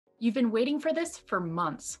You've been waiting for this for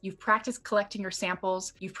months. You've practiced collecting your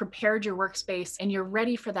samples, you've prepared your workspace, and you're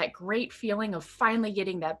ready for that great feeling of finally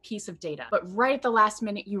getting that piece of data. But right at the last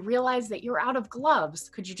minute, you realize that you're out of gloves.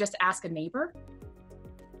 Could you just ask a neighbor?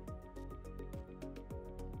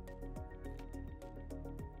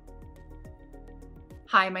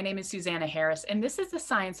 Hi, my name is Susanna Harris, and this is the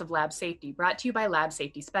Science of Lab Safety, brought to you by lab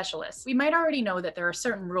safety specialists. We might already know that there are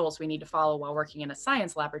certain rules we need to follow while working in a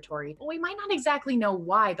science laboratory, but we might not exactly know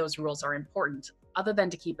why those rules are important, other than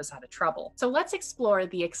to keep us out of trouble. So let's explore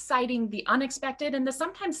the exciting, the unexpected, and the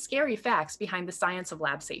sometimes scary facts behind the science of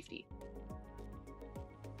lab safety.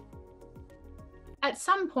 At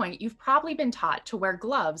some point, you've probably been taught to wear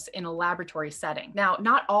gloves in a laboratory setting. Now,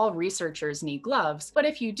 not all researchers need gloves, but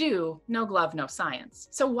if you do, no glove, no science.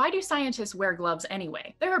 So why do scientists wear gloves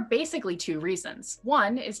anyway? There are basically two reasons.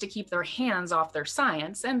 One is to keep their hands off their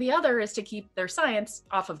science, and the other is to keep their science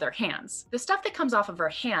off of their hands. The stuff that comes off of our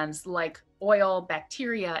hands, like oil,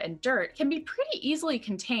 bacteria, and dirt, can be pretty easily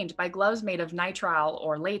contained by gloves made of nitrile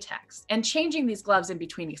or latex. And changing these gloves in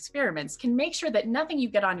between experiments can make sure that nothing you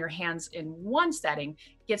get on your hands in one setting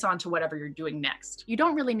gets onto whatever you're doing next. You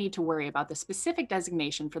don't really need to worry about the specific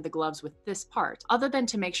designation for the gloves with this part, other than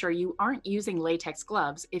to make sure you aren't using latex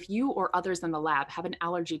gloves if you or others in the lab have an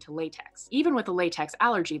allergy to latex. Even with a latex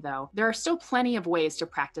allergy, though, there are still plenty of ways to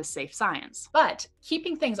practice safe science. But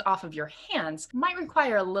keeping things off of your hands might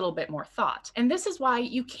require a little bit more thought. And this is why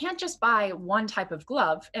you can't just buy one type of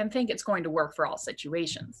glove and think it's going to work for all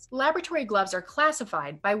situations. Laboratory gloves are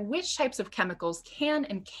classified by which types of chemicals can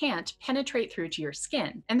and can't penetrate through to your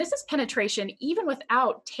skin. And this is penetration even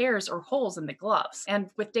without tears or holes in the gloves. And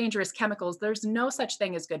with dangerous chemicals, there's no such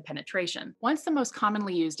thing as good penetration. Once the most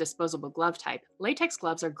commonly used disposable glove type, latex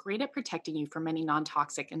gloves are great at protecting you from many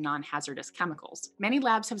non-toxic and non-hazardous chemicals. Many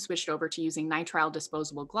labs have switched over to using nitrile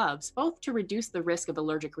disposable gloves, both to reduce the risk of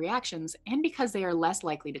allergic reactions and because they are less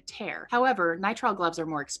likely to tear. However, nitrile gloves are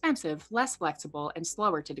more expensive, less flexible, and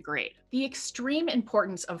slower to degrade. The extreme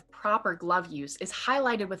importance of proper glove use is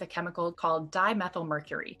highlighted with a chemical called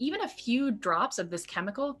dimethylmercury. Even a few drops of this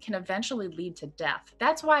chemical can eventually lead to death.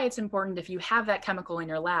 That's why it's important, if you have that chemical in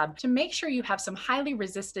your lab, to make sure you have some highly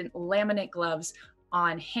resistant laminate gloves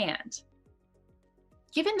on hand.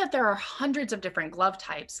 Given that there are hundreds of different glove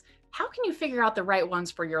types, how can you figure out the right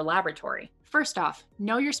ones for your laboratory? First off,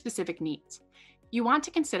 know your specific needs. You want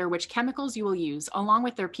to consider which chemicals you will use along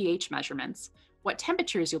with their pH measurements, what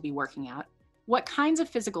temperatures you'll be working at, what kinds of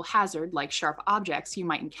physical hazard, like sharp objects, you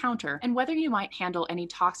might encounter, and whether you might handle any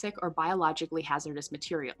toxic or biologically hazardous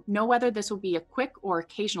material. Know whether this will be a quick or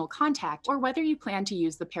occasional contact, or whether you plan to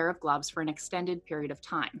use the pair of gloves for an extended period of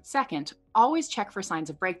time. Second, always check for signs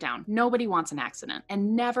of breakdown. Nobody wants an accident.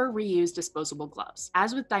 And never reuse disposable gloves.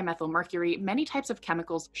 As with dimethylmercury, many types of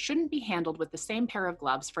chemicals shouldn't be handled with the same pair of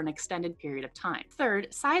gloves for an extended period of time.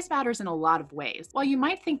 Third, size matters in a lot of ways. While you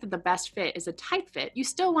might think that the best fit is a tight fit, you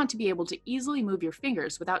still want to be able to easily move your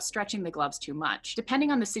fingers without stretching the gloves too much.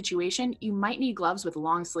 Depending on the situation, you might need gloves with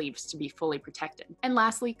long sleeves to be fully protected. And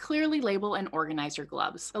lastly, clearly label and organize your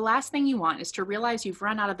gloves. The last thing you want is to realize you've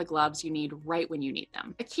run out of the gloves you need right when you need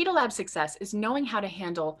them. A key to lab success is knowing how to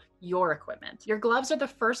handle your equipment. Your gloves are the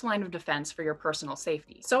first line of defense for your personal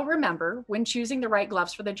safety. So remember, when choosing the right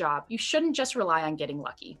gloves for the job, you shouldn't just rely on getting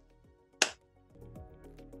lucky.